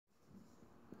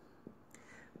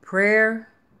Prayer,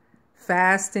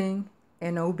 fasting,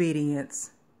 and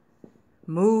obedience.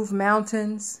 Move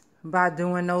mountains by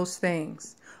doing those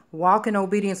things. Walk in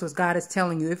obedience what God is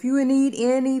telling you. If you need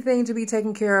anything to be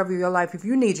taken care of in your life, if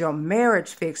you need your marriage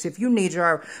fixed, if you need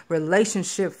your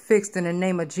relationship fixed in the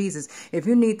name of Jesus, if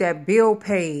you need that bill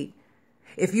paid,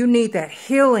 if you need that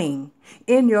healing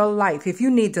in your life, if you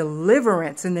need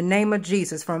deliverance in the name of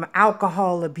Jesus from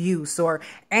alcohol abuse or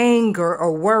anger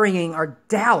or worrying or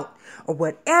doubt or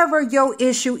whatever your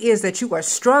issue is that you are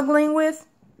struggling with,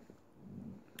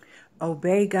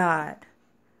 obey God.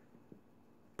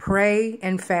 Pray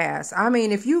and fast. I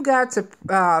mean, if you got to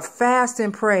fast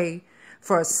and pray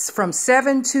from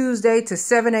 7 Tuesday to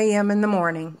 7 a.m. in the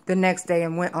morning the next day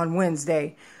and on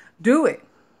Wednesday, do it.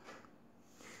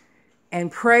 And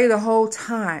pray the whole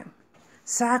time,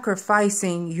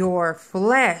 sacrificing your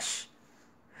flesh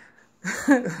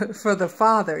for the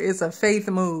Father is a faith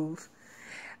move.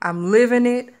 I'm living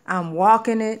it. I'm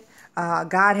walking it.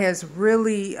 God has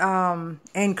really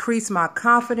increased my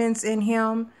confidence in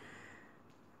Him.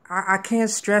 I can't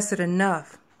stress it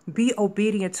enough. Be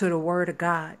obedient to the word of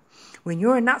God. When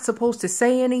you're not supposed to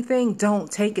say anything, don't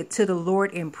take it to the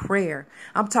Lord in prayer.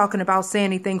 I'm talking about saying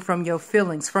anything from your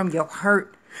feelings, from your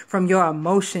hurt, from your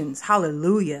emotions.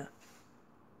 Hallelujah.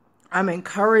 I'm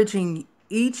encouraging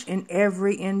each and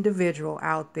every individual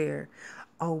out there,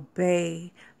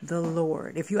 obey the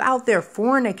Lord. If you're out there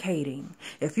fornicating,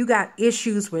 if you got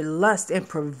issues with lust and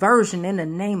perversion in the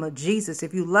name of Jesus,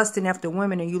 if you lusting after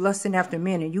women and you lusting after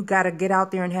men and you got to get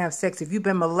out there and have sex, if you've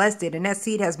been molested and that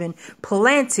seed has been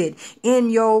planted in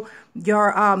your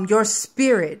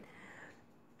spirit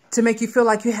to make you feel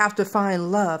like you have to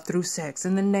find love through sex,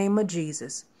 in the name of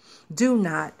Jesus, do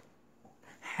not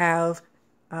have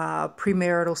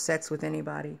premarital sex with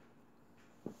anybody.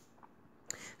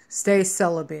 Stay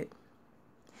celibate.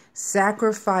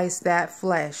 Sacrifice that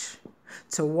flesh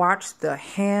to watch the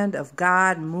hand of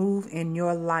God move in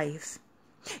your life.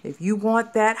 If you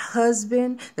want that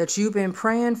husband that you've been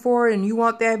praying for and you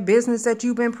want that business that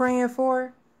you've been praying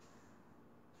for,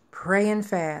 pray and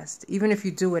fast, even if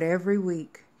you do it every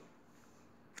week.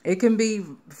 It can be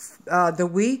the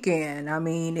weekend. I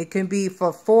mean, it can be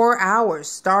for 4 hours.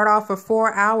 Start off for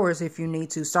 4 hours if you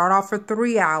need to. Start off for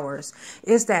 3 hours.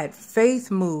 It's that faith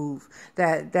move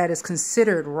that is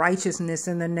considered righteousness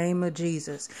in the name of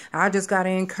Jesus. I just got to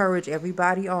encourage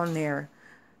everybody on there.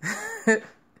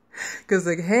 Because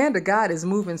the hand of God is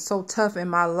moving so tough in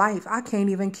my life, I can't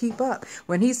even keep up.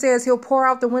 When He says He'll pour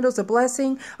out the windows of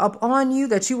blessing upon you,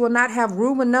 that you will not have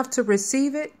room enough to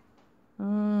receive it.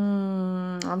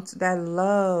 That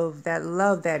love,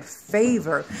 that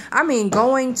favor. I mean,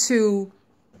 going to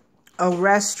a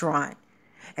restaurant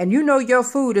and you know your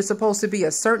food is supposed to be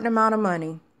a certain amount of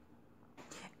money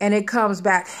and it comes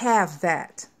back half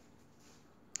that.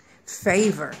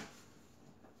 Favor.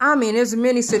 I mean, there's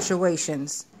many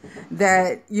situations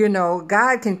that, you know,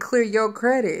 God can clear your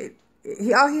credit.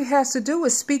 All He has to do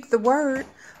is speak the word,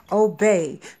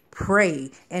 obey,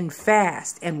 pray and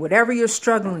fast, and whatever you're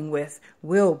struggling with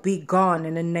will be gone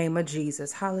in the name of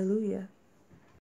Jesus. Hallelujah.